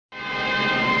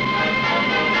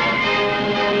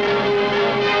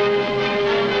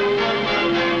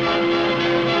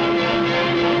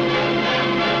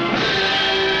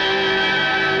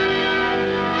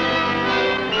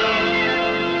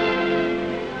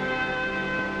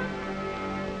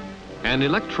An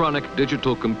electronic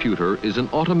digital computer is an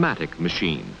automatic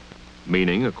machine,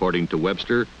 meaning, according to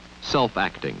Webster,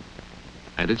 self-acting.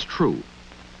 And it's true.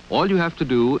 All you have to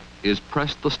do is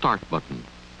press the start button,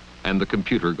 and the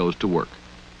computer goes to work.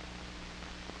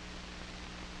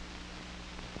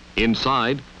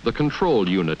 Inside, the control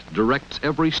unit directs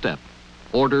every step,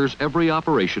 orders every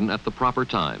operation at the proper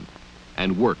time,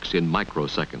 and works in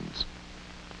microseconds.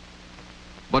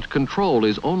 But control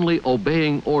is only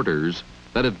obeying orders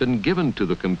that have been given to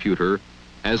the computer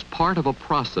as part of a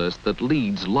process that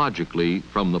leads logically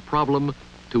from the problem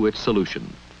to its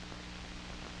solution.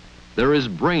 There is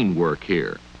brain work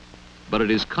here, but it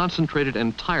is concentrated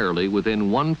entirely within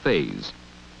one phase,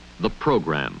 the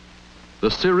program,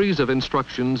 the series of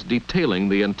instructions detailing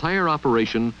the entire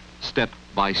operation step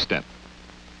by step.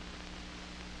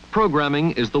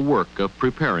 Programming is the work of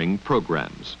preparing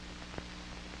programs.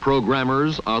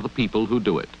 Programmers are the people who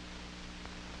do it.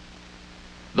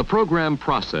 The program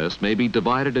process may be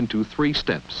divided into 3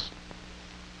 steps.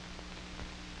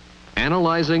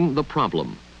 Analyzing the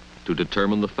problem to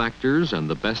determine the factors and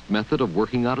the best method of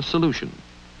working out a solution.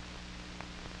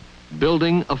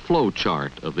 Building a flow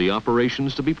chart of the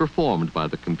operations to be performed by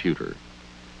the computer.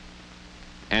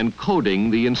 And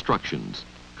coding the instructions,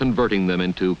 converting them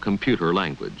into computer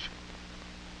language.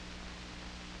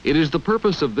 It is the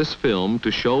purpose of this film to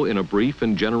show in a brief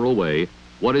and general way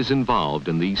what is involved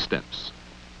in these steps.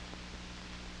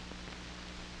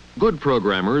 Good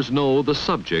programmers know the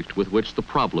subject with which the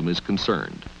problem is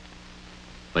concerned.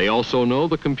 They also know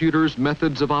the computer's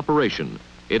methods of operation,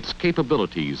 its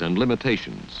capabilities and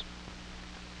limitations.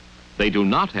 They do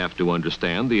not have to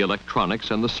understand the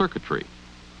electronics and the circuitry,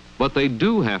 but they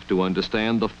do have to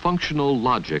understand the functional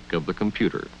logic of the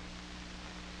computer.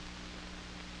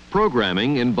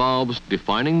 Programming involves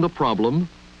defining the problem,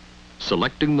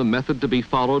 selecting the method to be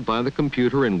followed by the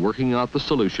computer in working out the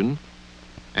solution,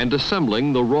 and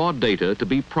assembling the raw data to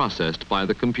be processed by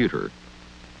the computer.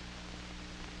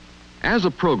 As a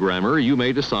programmer, you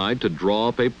may decide to draw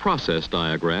up a process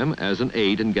diagram as an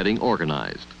aid in getting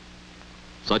organized.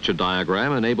 Such a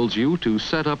diagram enables you to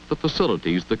set up the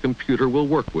facilities the computer will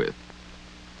work with: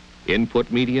 input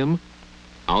medium,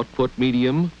 output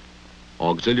medium,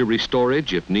 auxiliary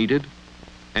storage if needed,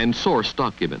 and source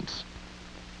documents.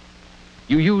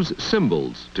 You use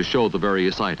symbols to show the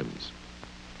various items.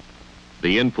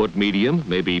 The input medium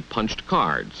may be punched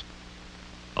cards,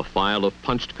 a file of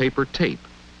punched paper tape,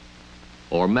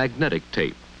 or magnetic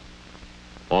tape.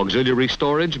 Auxiliary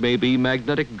storage may be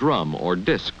magnetic drum or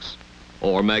discs,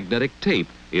 or magnetic tape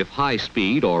if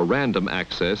high-speed or random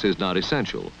access is not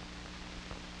essential.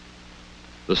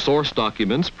 The source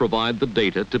documents provide the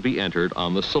data to be entered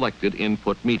on the selected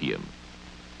input medium.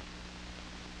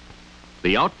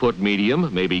 The output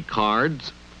medium may be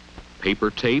cards, paper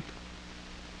tape,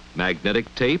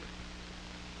 magnetic tape,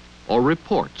 or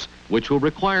reports, which will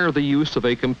require the use of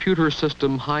a computer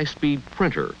system high-speed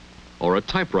printer or a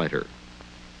typewriter.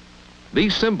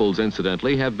 These symbols,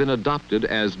 incidentally, have been adopted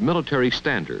as military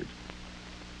standard.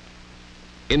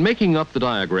 In making up the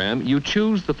diagram, you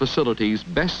choose the facilities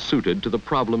best suited to the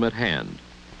problem at hand.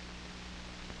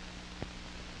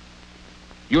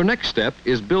 Your next step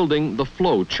is building the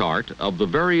flow chart of the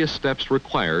various steps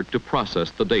required to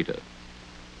process the data.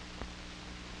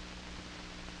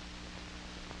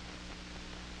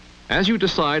 As you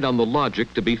decide on the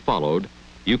logic to be followed,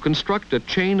 you construct a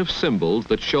chain of symbols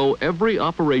that show every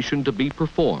operation to be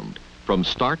performed from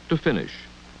start to finish.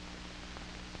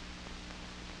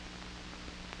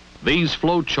 These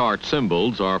flowchart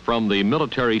symbols are from the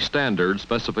military standard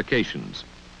specifications.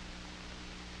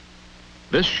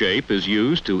 This shape is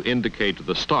used to indicate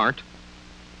the start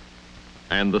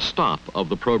and the stop of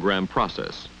the program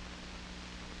process.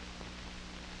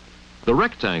 The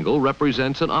rectangle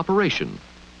represents an operation,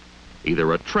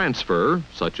 either a transfer,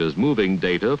 such as moving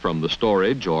data from the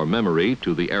storage or memory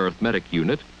to the arithmetic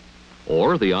unit,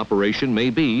 or the operation may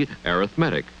be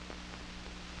arithmetic.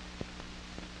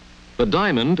 The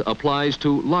diamond applies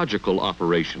to logical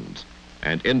operations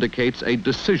and indicates a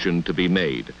decision to be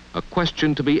made, a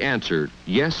question to be answered,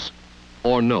 yes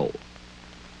or no.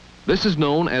 This is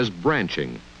known as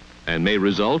branching and may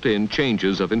result in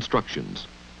changes of instructions.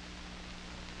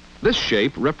 This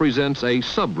shape represents a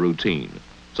subroutine,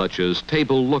 such as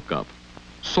table lookup,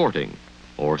 sorting,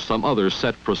 or some other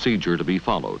set procedure to be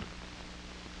followed.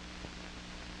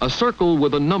 A circle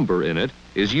with a number in it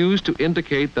is used to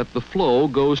indicate that the flow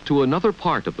goes to another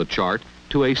part of the chart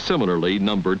to a similarly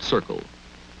numbered circle.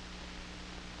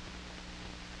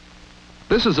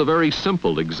 This is a very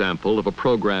simple example of a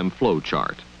program flow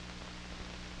chart.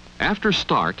 After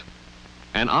start,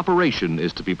 an operation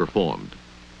is to be performed.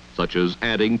 such as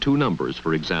adding two numbers,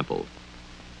 for example.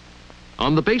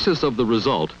 On the basis of the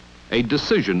result, a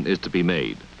decision is to be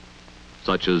made,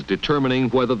 such as determining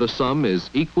whether the sum is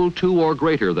equal to or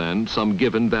greater than some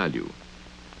given value.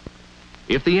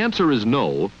 If the answer is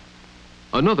no,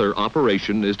 another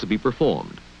operation is to be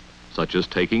performed, such as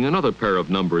taking another pair of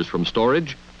numbers from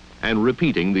storage and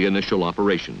repeating the initial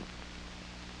operation.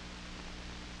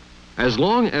 As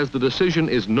long as the decision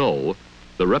is no,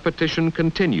 the repetition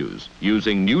continues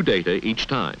using new data each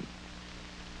time.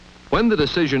 When the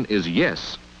decision is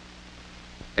yes,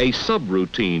 a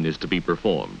subroutine is to be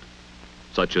performed,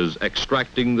 such as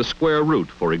extracting the square root,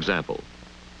 for example.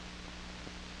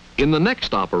 In the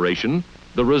next operation,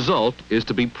 the result is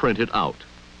to be printed out.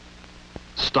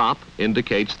 Stop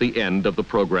indicates the end of the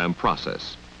program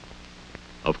process.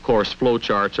 Of course,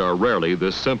 flowcharts are rarely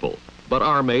this simple, but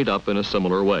are made up in a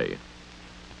similar way.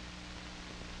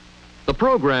 The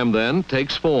program then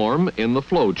takes form in the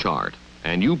flowchart,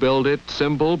 and you build it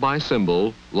symbol by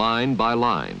symbol, line by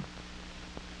line.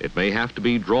 It may have to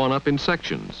be drawn up in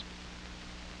sections.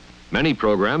 Many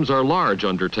programs are large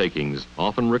undertakings,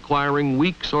 often requiring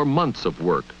weeks or months of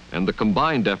work and the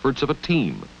combined efforts of a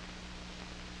team.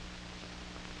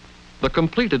 The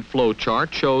completed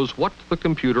flowchart shows what the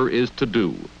computer is to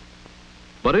do.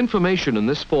 But information in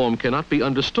this form cannot be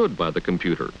understood by the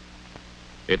computer.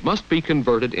 It must be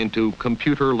converted into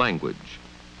computer language.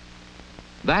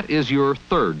 That is your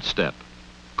third step,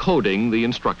 coding the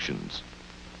instructions.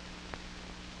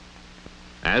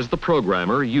 As the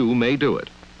programmer, you may do it,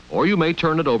 or you may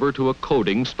turn it over to a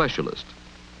coding specialist.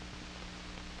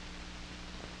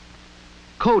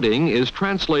 Coding is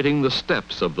translating the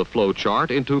steps of the flowchart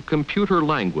into computer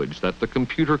language that the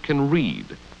computer can read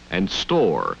and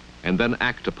store and then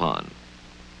act upon.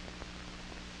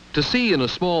 To see in a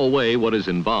small way what is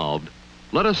involved,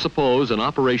 let us suppose an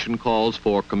operation calls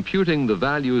for computing the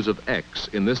values of x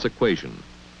in this equation,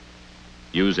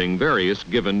 using various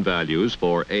given values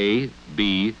for A,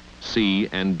 B, C,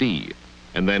 and D,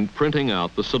 and then printing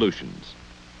out the solutions.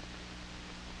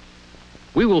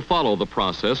 We will follow the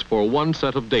process for one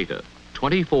set of data,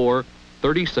 24,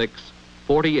 36,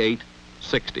 48,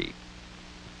 60.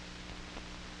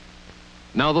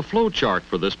 Now the flow chart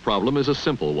for this problem is a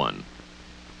simple one.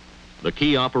 The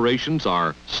key operations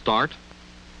are start,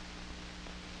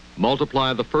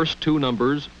 multiply the first two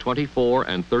numbers, 24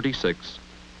 and 36,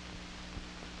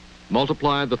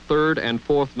 multiply the third and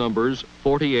fourth numbers,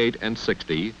 48 and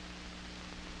 60,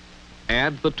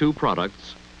 add the two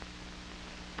products,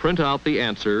 print out the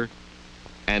answer,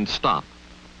 and stop.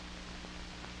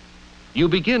 You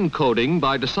begin coding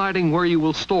by deciding where you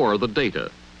will store the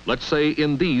data, let's say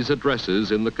in these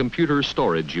addresses in the computer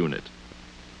storage unit.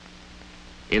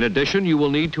 In addition, you will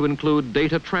need to include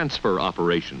data transfer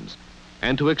operations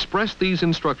and to express these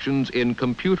instructions in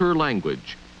computer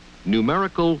language,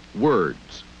 numerical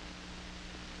words.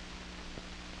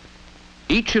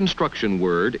 Each instruction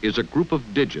word is a group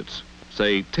of digits,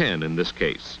 say 10 in this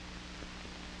case.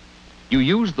 You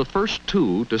use the first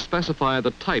two to specify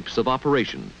the types of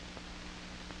operation.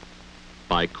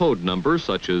 By code numbers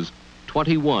such as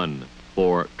 21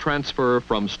 for transfer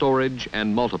from storage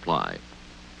and multiply,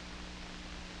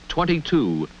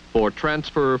 22 for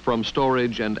transfer from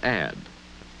storage and add,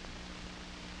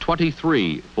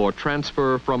 23 for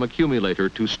transfer from accumulator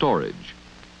to storage,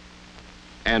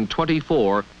 and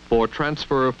 24 for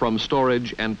transfer from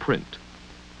storage and print.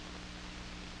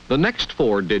 The next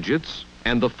four digits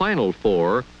and the final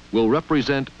four will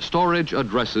represent storage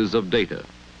addresses of data.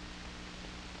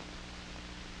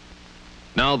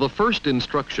 Now the first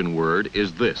instruction word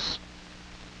is this: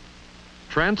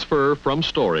 transfer from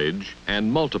storage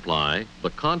and multiply the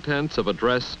contents of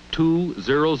address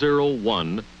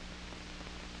 2001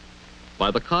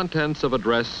 by the contents of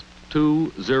address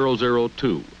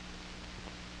 2002.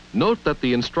 Note that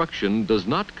the instruction does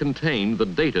not contain the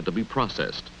data to be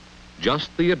processed,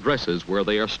 just the addresses where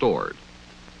they are stored.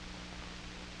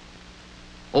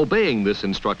 Obeying this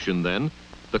instruction, then,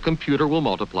 the computer will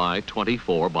multiply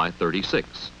 24 by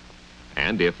 36,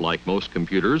 and if, like most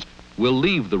computers, will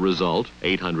leave the result,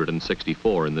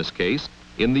 864 in this case,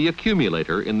 in the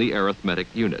accumulator in the arithmetic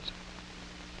unit.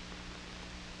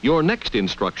 Your next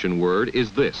instruction word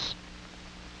is this: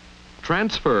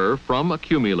 transfer from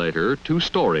accumulator to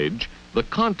storage the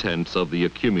contents of the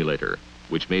accumulator,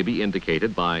 which may be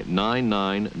indicated by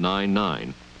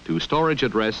 9999, to storage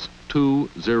address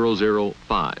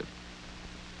 2005.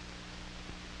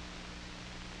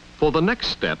 For the next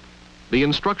step, the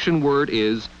instruction word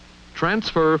is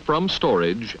transfer from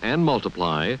storage and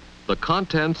multiply the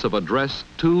contents of address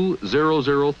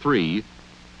 2003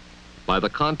 by the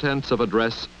contents of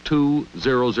address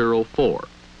 2004.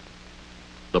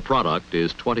 The product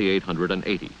is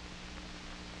 2880.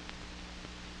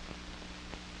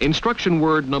 Instruction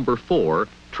word number 4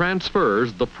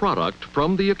 transfers the product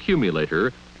from the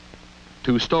accumulator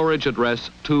to storage address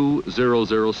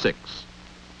 2006.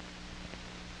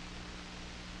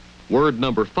 Word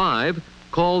number 5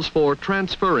 calls for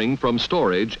transferring from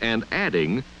storage and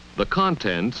adding the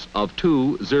contents of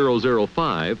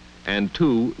 2005 and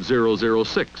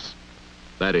 2006.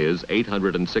 That is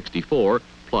 864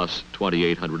 plus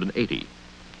 2880.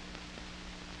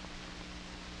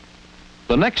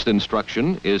 The next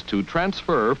instruction is to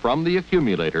transfer from the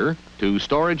accumulator to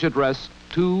storage address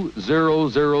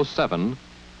 2007,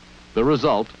 the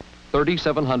result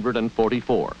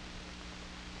 3744.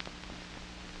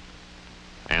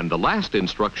 And the last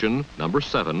instruction, number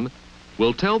 7,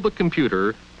 will tell the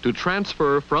computer to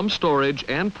transfer from storage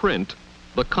and print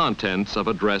the contents of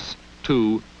address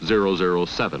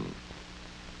 2007.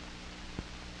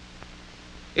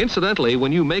 Incidentally,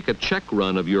 when you make a check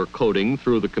run of your coding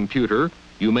through the computer,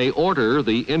 you may order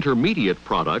the intermediate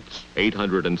products,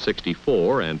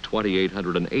 864 and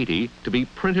 2880, to be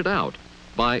printed out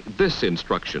by this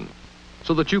instruction,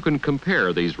 so that you can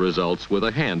compare these results with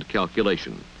a hand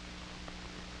calculation.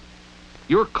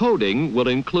 Your coding will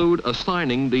include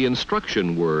assigning the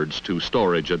instruction words to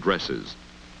storage addresses,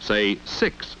 say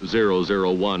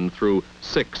 6001 through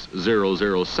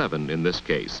 6007 in this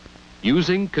case,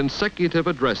 using consecutive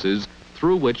addresses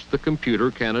through which the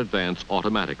computer can advance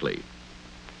automatically.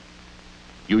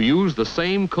 You use the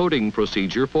same coding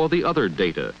procedure for the other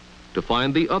data to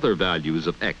find the other values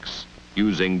of X,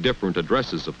 using different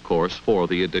addresses, of course, for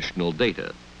the additional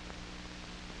data.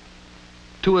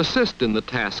 To assist in the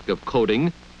task of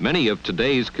coding, many of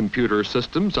today's computer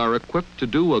systems are equipped to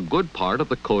do a good part of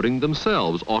the coding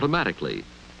themselves automatically.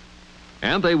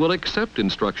 And they will accept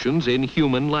instructions in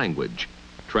human language,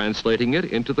 translating it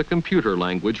into the computer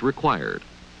language required.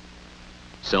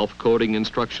 Self-coding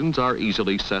instructions are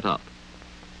easily set up.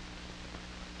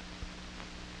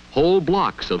 Whole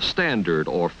blocks of standard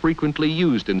or frequently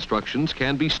used instructions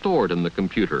can be stored in the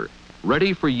computer,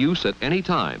 ready for use at any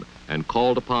time and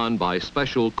called upon by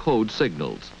special code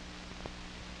signals.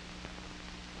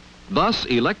 Thus,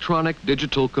 electronic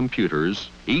digital computers,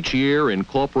 each year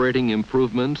incorporating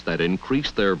improvements that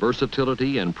increase their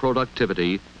versatility and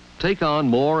productivity, take on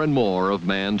more and more of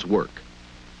man's work.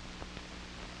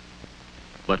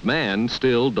 But man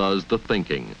still does the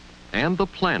thinking and the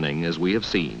planning, as we have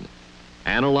seen,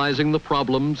 analyzing the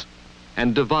problems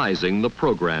and devising the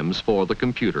programs for the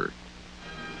computer.